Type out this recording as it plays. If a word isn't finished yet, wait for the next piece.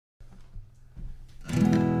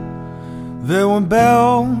There were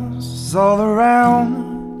bells all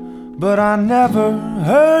around, but I never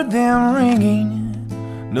heard them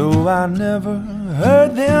ringing. No, I never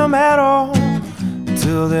heard them at all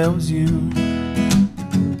until there was you.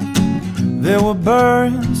 There were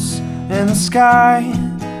birds in the sky,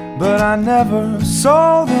 but I never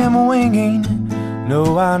saw them winging.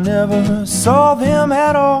 No, I never saw them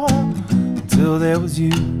at all until there was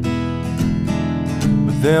you.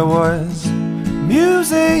 But there was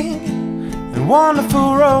music and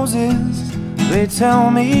wonderful roses. They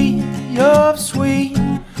tell me of sweet,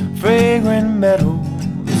 fragrant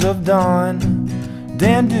meadows of dawn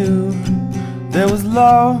and dew. There was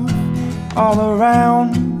love all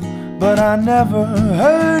around, but I never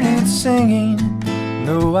heard it singing.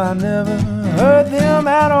 No, I never heard them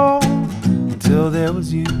at all until there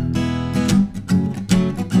was you.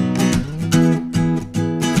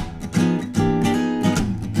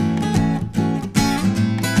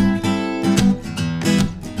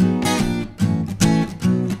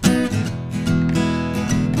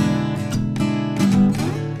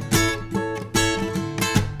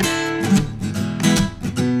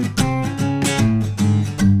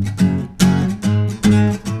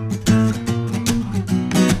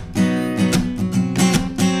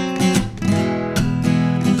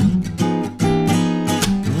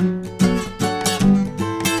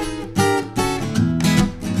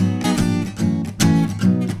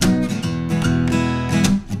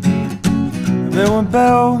 There were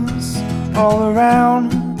bells all around,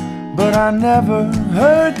 but I never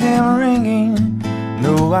heard them ringing.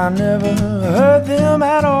 No, I never heard them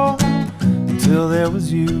at all until there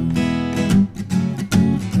was you.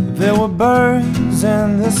 There were birds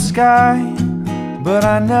in the sky, but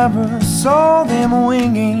I never saw them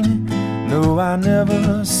winging. No, I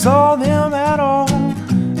never saw them at all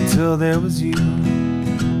until there was you.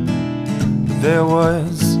 There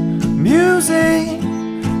was music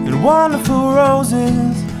and wonderful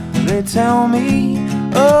roses. They tell me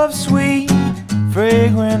of sweet,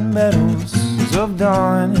 fragrant meadows of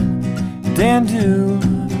dawn and dew.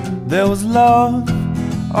 There was love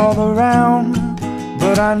all around,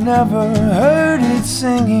 but I never heard it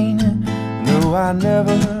singing. No, I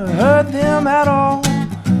never heard them at all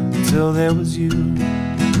until there was you.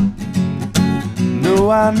 No,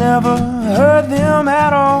 I never heard them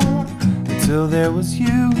at all until there was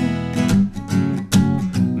you.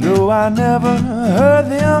 No, I never heard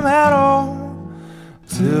them at all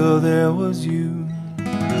till there was you.